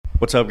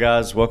What's up,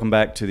 guys? Welcome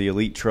back to the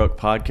Elite Truck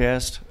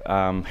Podcast.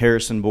 I'm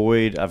Harrison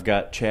Boyd. I've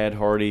got Chad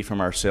Hardee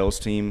from our sales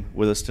team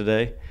with us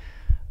today.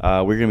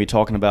 We're going to be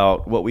talking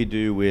about what we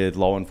do with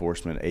law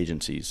enforcement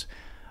agencies.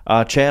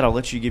 Chad, I'll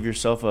let you give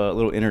yourself a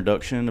little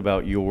introduction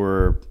about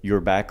your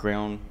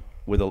background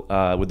with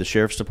the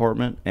Sheriff's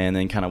Department, and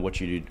then kind of what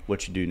you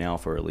do now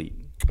for Elite.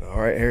 All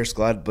right, Harris,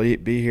 glad to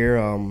be here.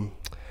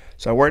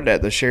 So I worked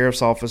at the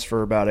Sheriff's Office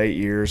for about 8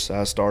 years.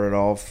 I started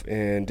off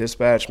in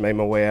dispatch, made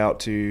my way out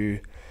to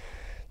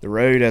the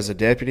road as a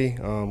deputy,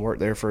 worked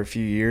there for a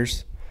few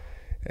years.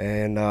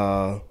 And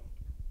at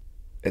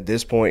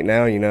this point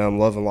now, I'm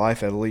loving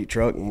life at Elite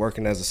Truck and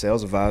working as a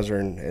sales advisor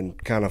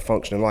and kind of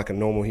functioning like a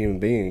normal human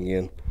being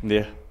again.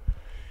 Yeah.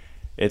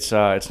 It's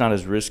not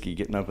as risky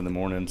getting up in the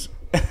mornings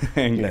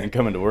and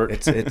coming to work.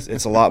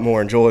 It's a lot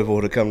more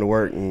enjoyable to come to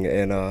work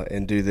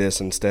and do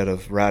this instead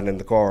of riding in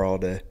the car all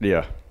day.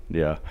 Yeah.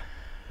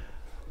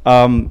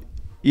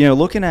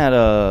 Looking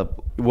at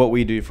what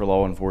we do for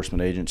law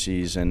enforcement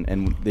agencies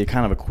and the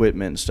kind of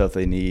equipment and stuff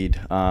they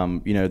need,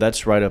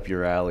 that's right up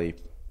your alley,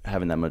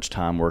 having that much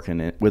time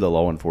working with a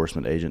law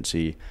enforcement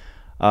agency.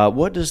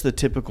 What does the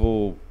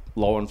typical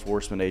law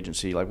enforcement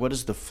agency, what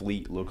does the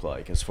fleet look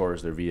like as far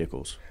as their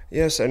vehicles?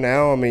 Yeah, so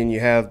now,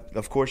 you have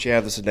the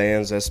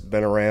sedans that's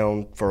been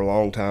around for a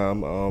long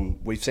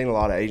time. We've seen a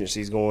lot of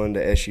agencies going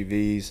to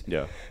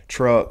SUVs,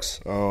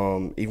 trucks.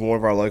 Even one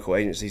of our local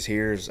agencies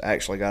here has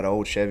actually got an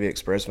old Chevy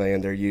Express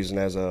van they're using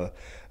as a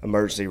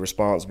emergency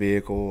response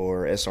vehicle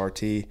or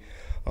SRT.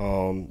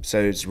 So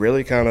it's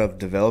really kind of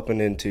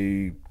developing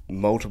into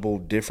multiple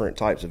different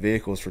types of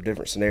vehicles for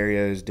different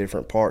scenarios,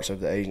 different parts of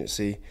the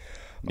agency.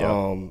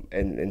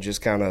 And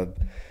just kind of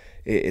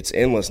it's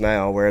endless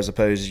now, whereas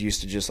opposed to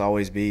used to just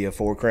always be a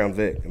Ford Crown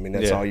Vic.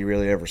 That's all you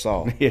really ever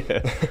saw.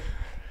 Yeah.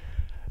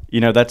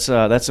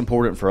 That's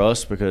important for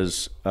us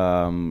because we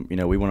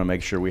want to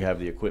make sure we have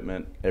the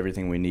equipment,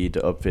 everything we need to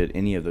upfit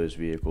any of those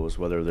vehicles,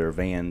 whether they're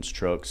vans,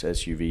 trucks,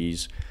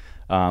 SUVs.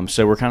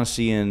 So we're kind of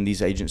seeing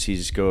these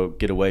agencies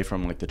get away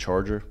from the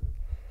Charger.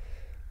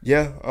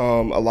 Yeah,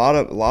 a lot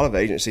of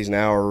agencies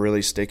now are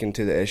really sticking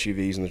to the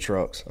SUVs and the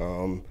trucks.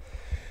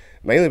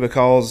 Mainly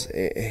because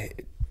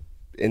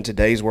in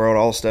today's world,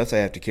 all the stuff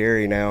they have to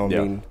carry now,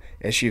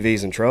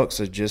 SUVs and trucks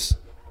are just,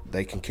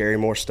 they can carry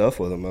more stuff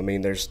with them.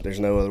 There's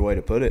no other way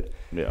to put it.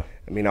 Yeah.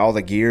 All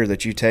the gear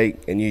that you take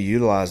and you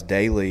utilize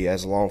daily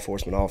as a law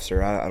enforcement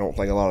officer, I don't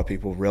think a lot of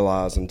people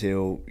realize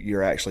until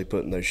you're actually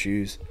put in those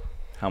shoes.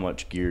 How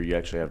much gear you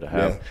actually have to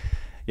have.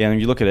 Yeah, and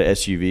you look at an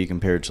SUV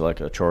compared to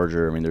a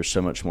Charger, there's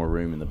so much more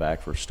room in the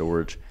back for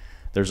storage.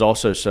 There's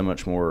also so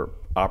much more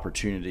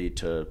opportunity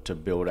to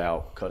build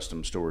out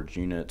custom storage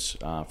units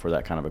for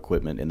that kind of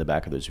equipment in the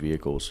back of those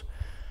vehicles.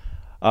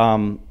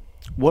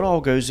 What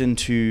all goes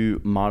into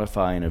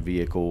modifying a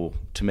vehicle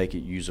to make it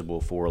usable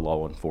for a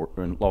law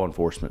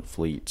enforcement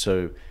fleet?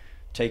 So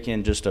take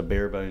in just a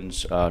bare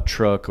bones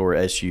truck or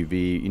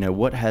SUV,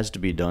 what has to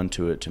be done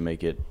to it to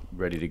make it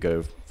ready to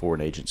go for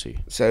an agency?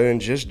 So in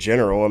just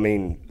general,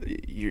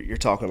 you're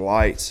talking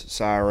lights,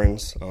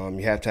 sirens,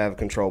 you have to have a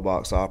control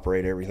box to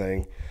operate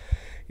everything.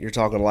 You're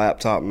talking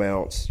laptop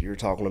mounts. You're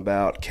talking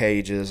about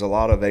cages. A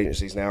lot of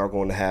agencies now are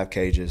going to have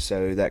cages,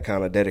 so that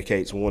kind of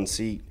dedicates one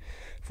seat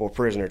for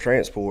prisoner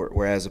transport,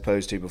 whereas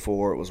opposed to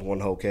before it was one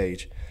whole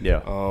cage.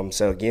 Yeah.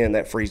 So again,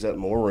 that frees up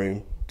more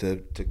room to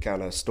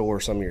kind of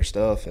store some of your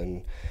stuff,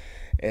 and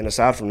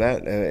aside from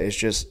that,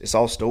 it's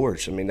all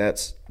storage.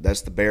 That's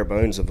the bare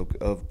bones of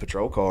a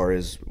patrol car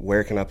is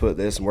where can I put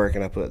this and where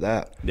can I put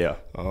that. Yeah.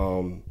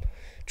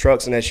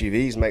 Trucks and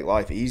SUVs make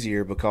life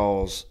easier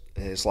because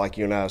it's like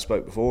you and I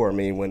spoke before.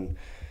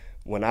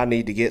 When I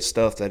need to get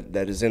stuff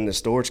that is in the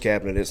storage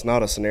cabinet, it's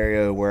not a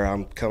scenario where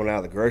I'm coming out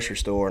of the grocery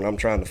store and I'm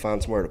trying to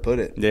find somewhere to put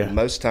it. Yeah.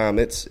 Most of the time,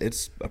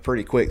 it's a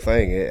pretty quick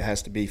thing. It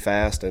has to be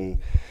fast, and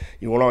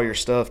you want all your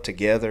stuff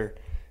together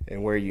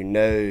and where you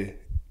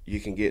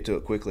can get to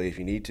it quickly if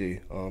you need to.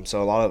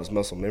 So a lot of it's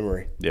muscle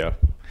memory. Yeah.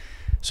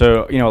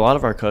 So, a lot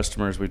of our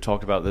customers, we've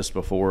talked about this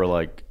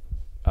before,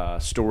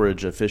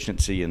 storage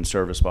efficiency and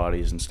service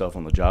bodies and stuff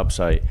on the job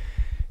site.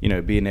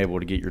 Being able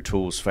to get your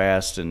tools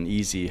fast and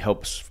easy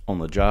helps on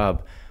the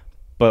job.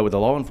 But with a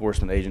law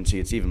enforcement agency,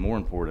 it's even more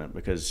important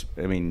because,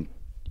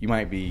 you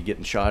might be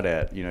getting shot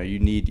at. You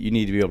need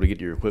to be able to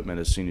get your equipment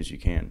as soon as you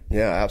can.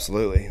 Yeah,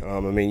 absolutely.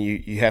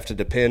 You have to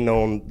depend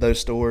on those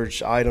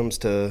storage items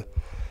to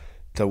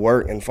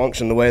work and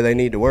function the way they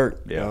need to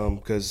work. Yeah.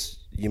 Because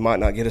you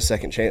might not get a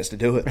second chance to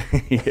do it.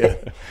 Yeah.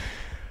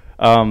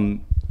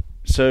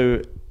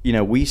 So,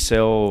 we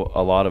sell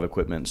a lot of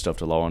equipment and stuff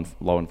to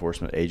law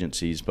enforcement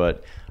agencies,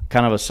 but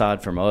kind of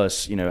aside from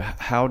us,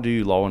 how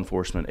do law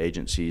enforcement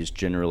agencies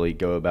generally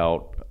go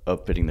about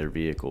upfitting their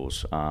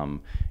vehicles? Who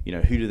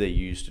do they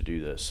use to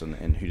do this,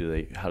 and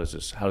how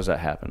does that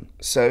happen?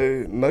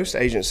 So most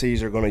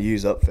agencies are going to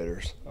use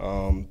upfitters.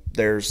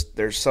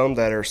 There's some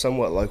that are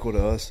somewhat local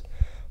to us,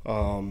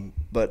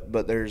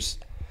 but there's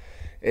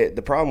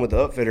the problem with the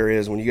upfitter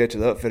is when you go to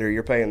the upfitter,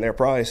 you're paying their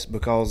price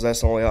because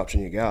that's the only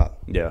option you got.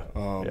 Yeah.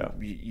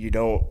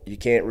 You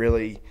can't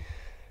really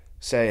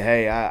say,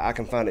 hey, I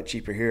can find it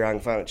cheaper here, I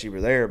can find it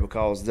cheaper there,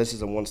 because this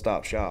is a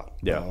one-stop shop.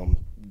 Yeah.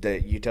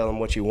 That you tell them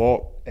what you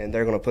want, and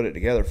they're going to put it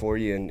together for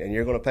you, and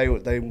you're going to pay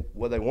what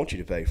they want you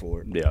to pay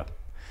for it. Yeah.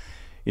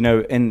 You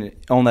know, and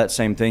on that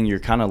same thing, you're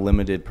kind of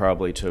limited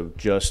probably to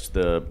just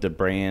the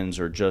brands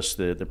or just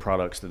the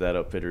products that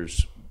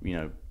upfitter's,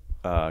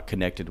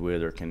 connected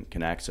with or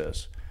can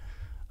access.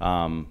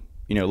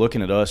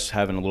 Looking at us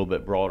having a little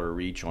bit broader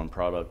reach on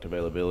product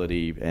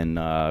availability and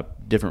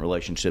different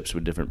relationships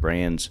with different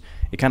brands,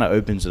 it kind of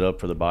opens it up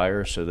for the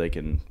buyer so they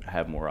can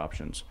have more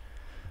options.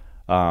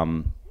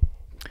 Do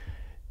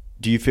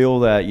you feel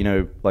that,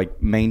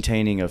 like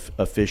maintaining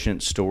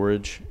efficient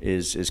storage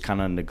is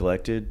kind of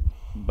neglected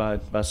by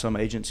some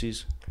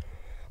agencies?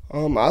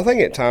 I think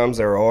at times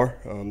there are.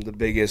 The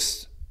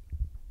biggest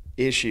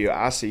issue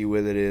I see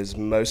with it is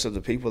most of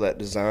the people that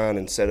design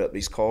and set up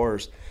these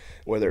cars,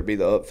 whether it be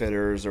the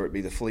upfitters or it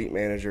be the fleet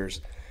managers,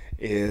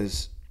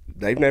 is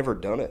they've never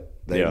done it.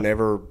 They've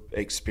never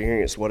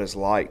experienced what it's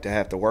like to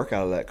have to work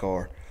out of that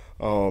car.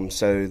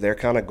 So they're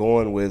kind of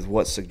going with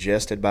what's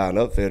suggested by an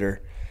upfitter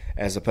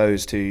as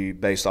opposed to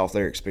based off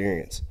their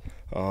experience.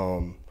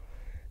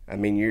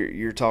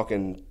 You're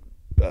talking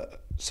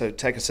so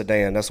take a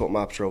sedan. That's what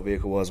my patrol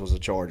vehicle was a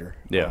Charger.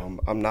 Yeah.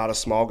 I'm not a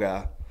small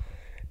guy,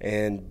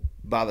 and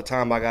by the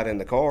time I got in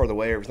the car, the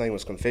way everything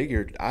was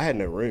configured, I had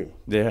no room.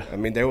 Yeah.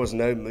 There was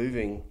no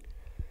moving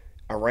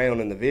around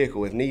in the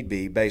vehicle if need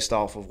be, based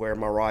off of where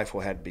my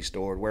rifle had to be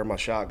stored, where my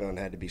shotgun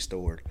had to be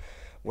stored,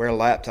 where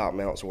laptop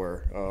mounts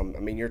were.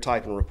 You're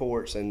typing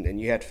reports, and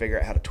you have to figure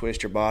out how to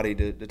twist your body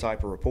to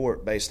type a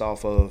report based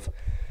off of,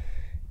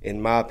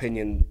 in my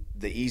opinion,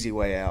 the easy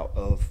way out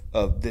of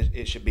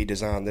it should be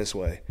designed this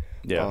way.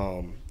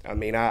 Yeah.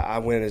 I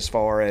went as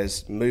far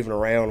as moving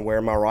around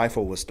where my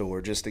rifle was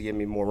stored just to give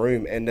me more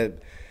room.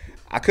 And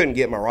I couldn't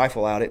get my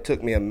rifle out. It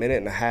took me a minute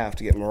and a half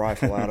to get my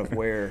rifle out of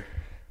where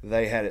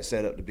they had it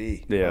set up to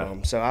be. Yeah.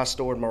 So I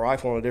stored my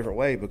rifle in a different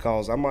way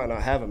because I might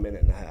not have a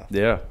minute and a half.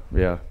 Yeah,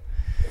 yeah.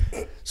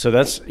 So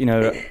that's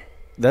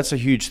a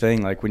huge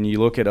thing. Like when you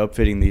look at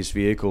upfitting these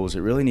vehicles,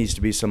 it really needs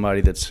to be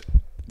somebody that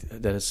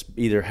has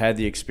either had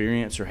the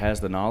experience or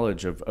has the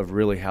knowledge of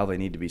really how they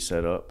need to be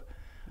set up.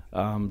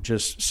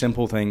 Just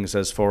simple things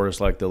as far as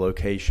like the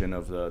location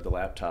of the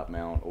laptop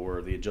mount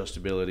or the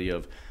adjustability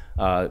of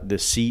the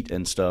seat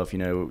and stuff,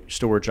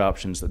 storage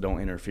options that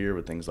don't interfere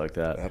with things like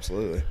that.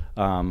 Absolutely.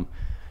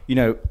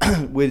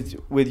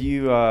 With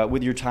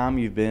your time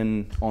you've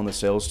been on the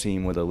sales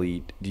team with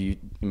Elite, do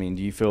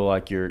you feel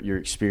like your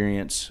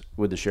experience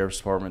with the sheriff's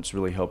department's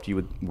really helped you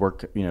with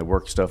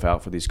work stuff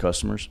out for these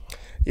customers?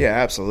 Yeah,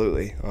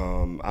 absolutely.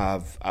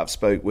 I've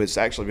spoke with. It's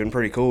actually been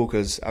pretty cool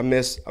because I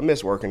miss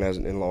working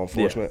in law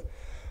enforcement.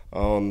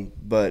 Yeah.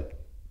 But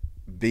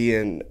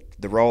being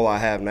the role I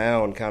have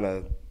now and kind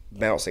of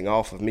bouncing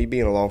off of me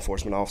being a law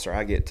enforcement officer,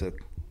 I get to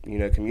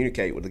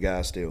communicate with the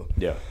guys still.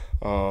 Yeah.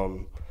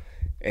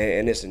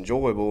 And it's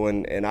enjoyable,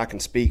 and I can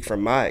speak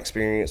from my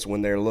experience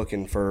when they're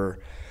looking for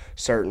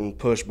certain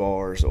push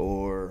bars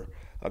or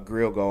a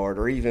grill guard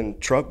or even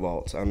truck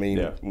vaults.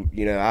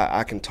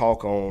 I can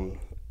talk on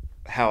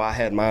how I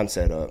had mine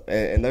set up,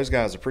 and those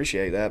guys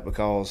appreciate that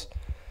because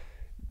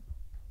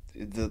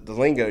the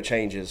lingo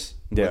changes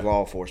with law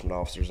enforcement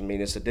officers.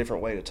 It's a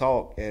different way to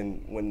talk,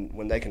 and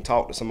when they can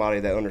talk to somebody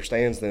that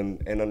understands them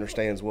and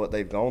understands what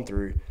they've gone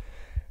through,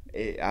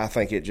 I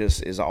think it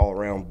just is all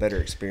around better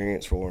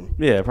experience for them.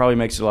 Yeah, it probably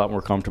makes it a lot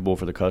more comfortable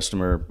for the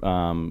customer.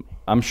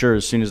 I'm sure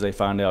as soon as they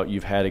find out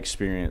you've had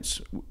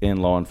experience in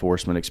law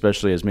enforcement,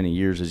 especially as many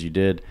years as you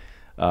did,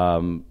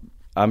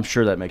 I'm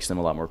sure that makes them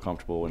a lot more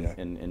comfortable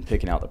in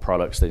picking out the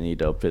products they need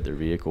to upfit their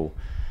vehicle.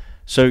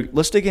 So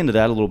let's dig into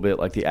that a little bit,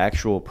 like the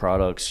actual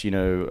products.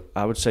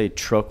 I would say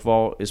truck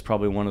vault is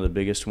probably one of the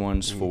biggest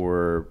ones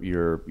for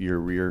your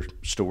rear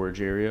storage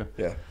area.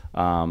 Yeah.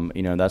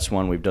 That's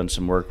one we've done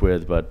some work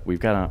with, but we've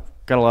got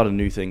a lot of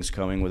new things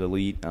coming with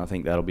Elite, and I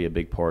think that'll be a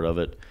big part of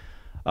it.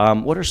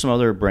 What are some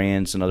other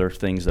brands and other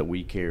things that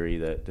we carry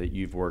that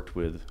you've worked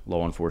with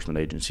law enforcement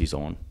agencies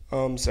on?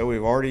 So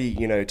we've already,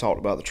 talked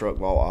about the truck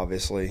vault,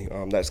 obviously.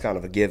 That's kind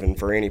of a given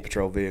for any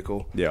patrol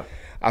vehicle. Yeah.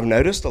 I've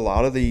noticed a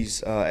lot of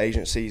these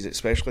agencies,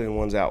 especially the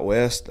ones out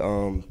west,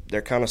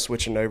 they're kind of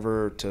switching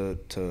over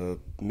to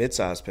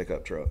mid-size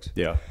pickup trucks.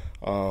 Yeah.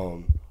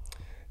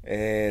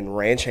 And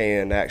Ranch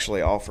Hand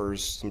actually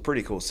offers some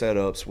pretty cool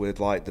setups with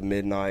like the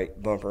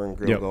midnight bumper and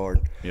grill guard.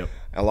 Yep.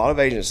 A lot of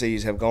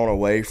agencies have gone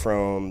away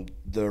from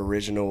the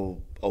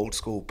original old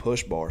school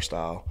push bar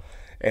style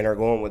and are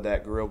going with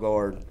that grill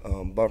guard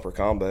bumper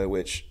combo,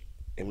 which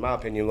in my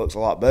opinion looks a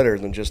lot better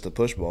than just the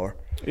push bar.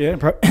 Yeah,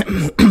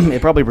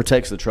 it probably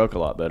protects the truck a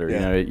lot better.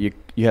 Yeah.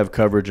 You have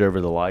coverage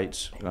over the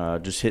lights.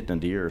 Just hitting a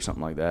deer or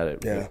something like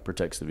that, it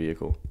protects the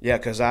vehicle. Yeah,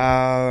 because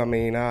I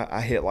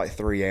hit like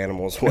 3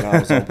 animals when I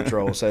was on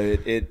patrol. So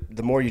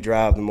the more you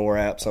drive, the more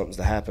apt something's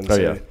to happen. Oh,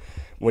 so yeah.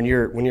 When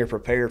you're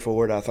prepared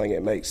for it, I think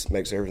it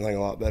makes everything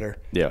a lot better.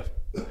 Yeah.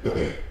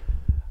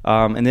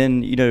 And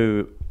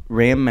then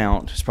Ram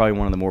Mount is probably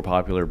one of the more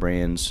popular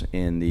brands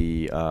in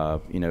the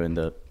in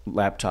the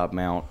laptop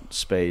mount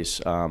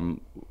space.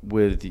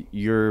 With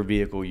your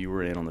vehicle you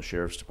were in on the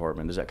sheriff's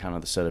department, is that kind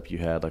of the setup you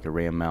had, like a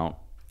RAM mount?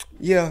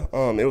 Yeah,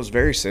 it was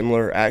very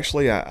similar.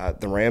 Actually,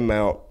 the RAM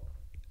mount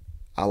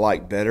I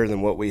like better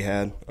than what we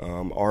had.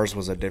 Ours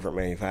was a different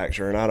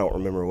manufacturer, and I don't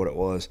remember what it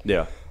was.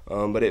 Yeah.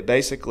 But it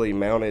basically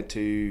mounted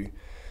to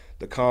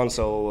the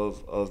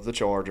console of the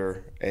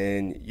charger,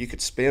 and you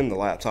could spin the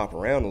laptop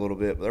around a little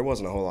bit, but there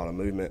wasn't a whole lot of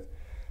movement.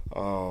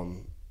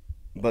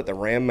 But the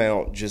RAM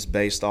mount, just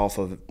based off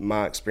of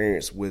my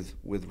experience with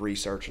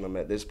researching them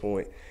at this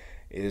point,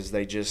 is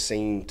they just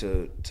seem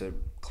to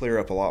clear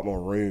up a lot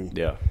more room.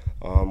 Yeah.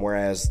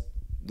 Whereas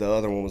the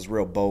other one was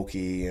real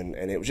bulky, and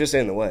it was just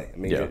in the way. I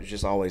mean, It was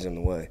just always in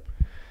the way.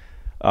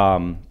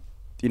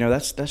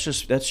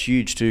 That's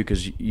huge too,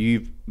 because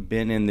you've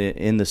been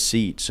in the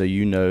seat, so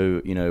you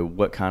know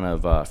what kind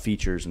of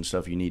features and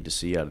stuff you need to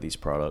see out of these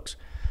products.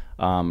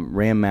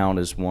 RAM mount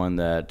is one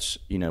that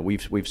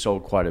we've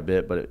sold quite a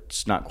bit, but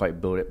it's not quite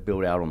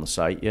built out on the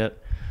site yet.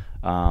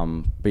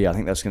 But yeah, I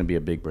think that's going to be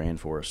a big brand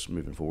for us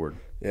moving forward.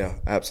 Yeah,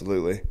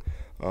 absolutely.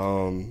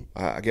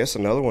 I guess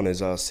another one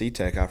is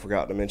C-Tech. I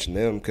forgot to mention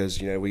them because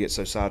we get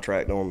so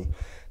sidetracked on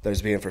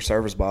those being for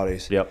service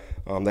bodies. Yep.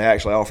 They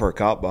actually offer a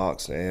cop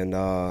box, and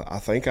I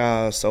think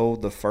I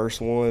sold the first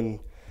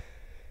one,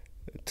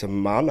 to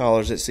my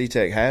knowledge, that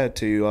C-Tech had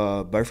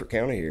to Beaufort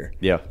County here.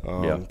 Yeah.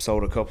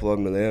 Sold a couple of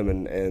them to them,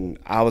 and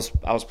I was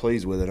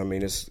pleased with it. I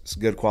mean, it's a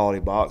good quality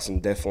box, and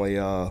definitely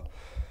I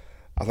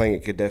think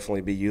it could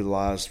definitely be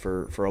utilized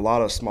for a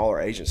lot of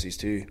smaller agencies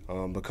too,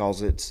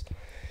 because it's,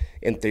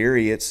 in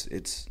theory,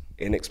 it's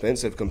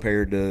inexpensive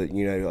compared to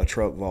a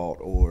truck vault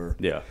or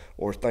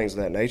things of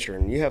that nature.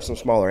 And you have some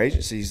smaller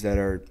agencies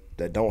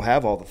that don't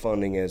have all the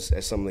funding as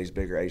some of these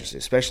bigger agencies,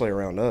 especially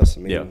around us.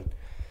 I mean,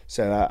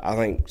 so I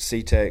think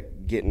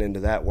C-Tech getting into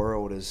that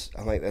world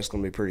I think that's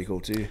going to be pretty cool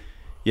too.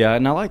 Yeah,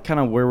 and I like kind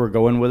of where we're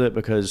going with it,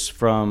 because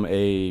from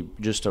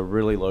just a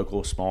really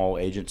local small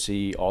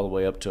agency all the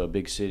way up to a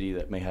big city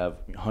that may have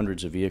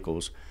hundreds of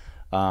vehicles,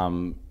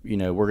 we're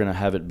going to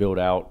have it built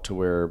out to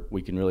where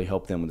we can really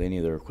help them with any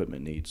of their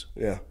equipment needs.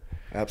 Yeah,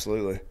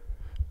 absolutely.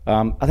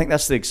 I think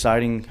that's the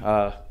exciting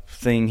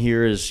thing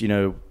here is,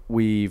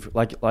 we've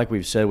like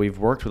we've said, we've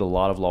worked with a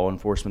lot of law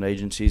enforcement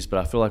agencies, but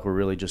I feel like we're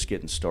really just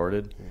getting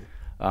started.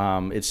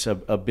 It's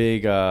a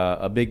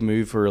big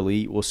move for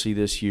Elite. We'll see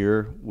this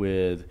year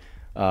with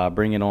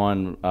bringing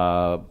on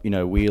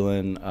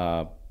Wheeling,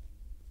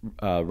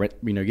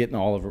 getting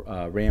all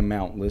of RAM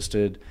mount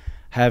listed,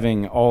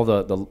 having all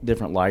the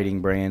different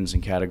lighting brands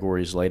and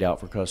categories laid out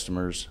for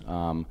customers.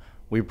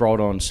 We've brought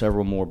on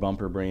several more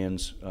bumper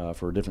brands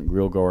for different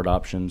grill guard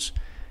options.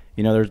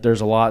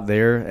 There's a lot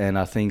there, and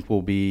I think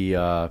we'll be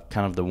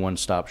kind of the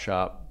one-stop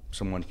shop.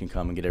 Someone can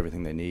come and get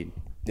everything they need.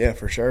 Yeah,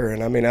 for sure.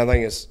 And I mean, I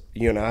think it's,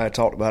 you and I had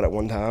talked about it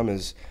one time,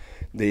 is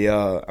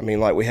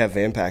like we have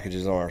VIN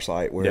packages on our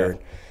site where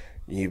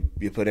you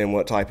put in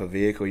what type of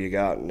vehicle you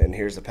got, and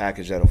here's the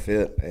package that'll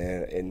fit.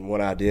 And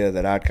one idea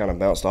that I'd kind of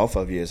bounced off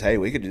of you is, hey,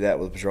 we could do that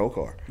with a patrol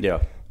car.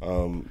 Yeah.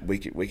 We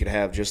could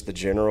have just the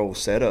general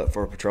setup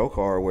for a patrol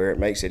car where it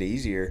makes it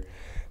easier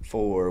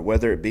for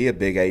whether it be a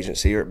big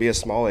agency or it be a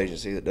small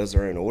agency that does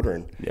their own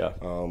ordering. Yeah.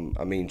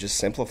 Just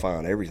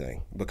simplifying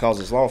everything,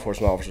 because as law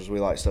enforcement officers, we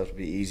like stuff to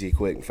be easy,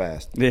 quick, and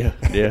fast.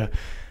 Yeah.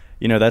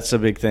 That's a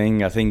big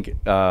thing. I think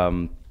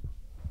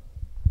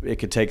it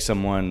could take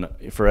someone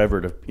forever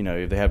to,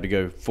 if they have to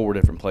go 4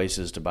 different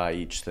places to buy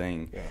each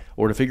thing,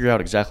 or to figure out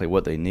exactly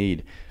what they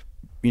need.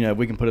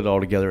 We can put it all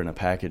together in a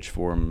package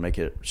for them, make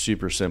it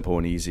super simple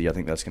and easy. I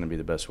think that's going to be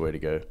the best way to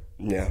go.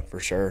 Yeah, for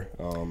sure.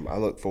 I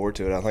look forward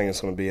to it. I think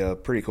it's going to be a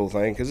pretty cool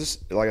thing because,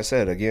 like I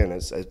said, again,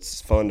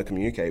 it's fun to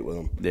communicate with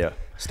them. Yeah.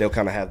 Still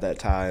kind of have that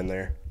tie in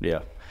there.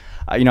 Yeah.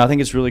 I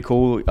think it's really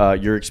cool,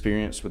 your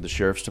experience with the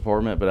sheriff's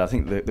department, but I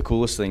think the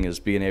coolest thing is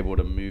being able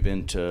to move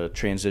into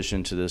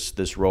transition to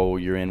this role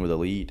you're in with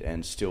Elite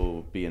and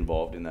still be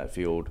involved in that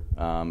field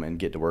and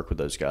get to work with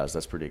those guys.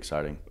 That's pretty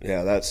exciting.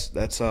 Yeah, that's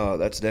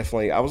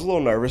definitely. I was a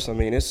little nervous. I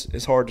mean,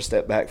 it's hard to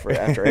step back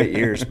after 8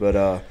 years,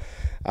 but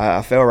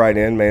I fell right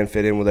in, man,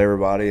 fit in with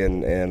everybody,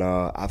 and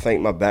I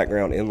think my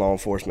background in law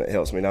enforcement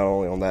helps me not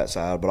only on that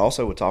side, but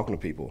also with talking to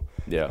people.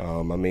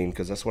 Yeah.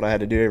 Because that's what I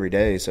had to do every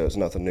day, so it's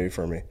nothing new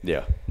for me.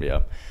 Yeah.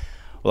 Well,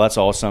 that's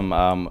awesome.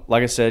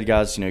 Like I said,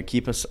 guys,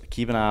 keep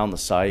an eye on the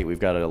site. We've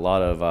got a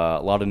lot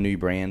of new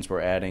brands we're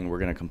adding. We're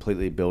going to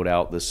completely build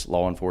out this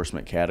law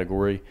enforcement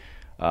category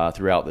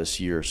throughout this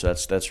year, so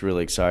that's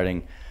really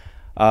exciting.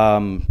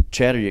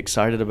 Chad, are you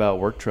excited about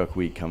Work Truck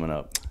Week coming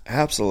up?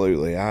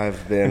 Absolutely.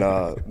 I've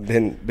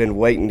been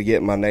waiting to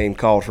get my name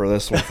called for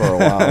this one for a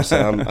while, so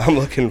I'm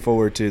looking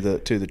forward to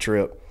the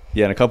trip.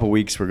 Yeah, in a couple of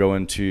weeks we're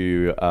going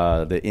to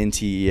the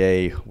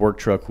NTEA Work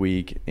Truck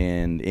Week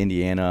in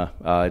Indiana.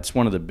 It's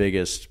one of the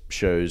biggest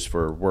shows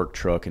for work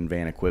truck and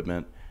van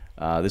equipment.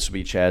 This will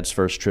be Chad's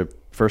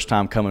first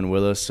time coming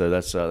with us, so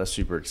that's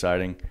super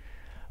exciting.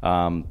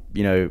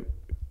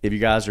 If you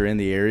guys are in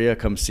the area,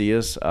 come see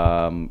us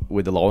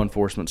with the law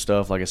enforcement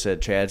stuff. Like I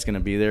said, Chad's going to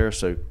be there,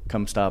 so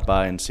come stop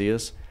by and see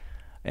us.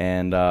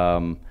 And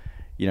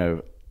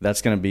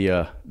that's going to be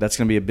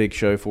a big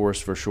show for us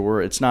for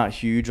sure. It's not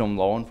huge on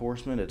law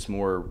enforcement. It's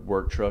more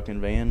work truck and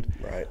van.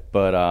 Right.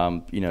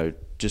 But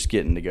just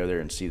getting to go there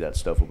and see that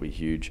stuff will be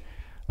huge.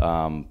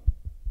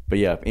 But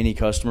yeah, any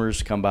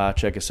customers, come by,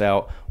 check us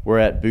out. We're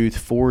at booth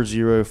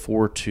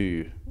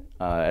 4042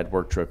 at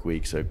Work Truck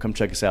Week. So come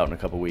check us out in a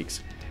couple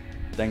weeks.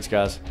 Thanks,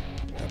 guys.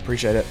 I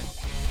appreciate it.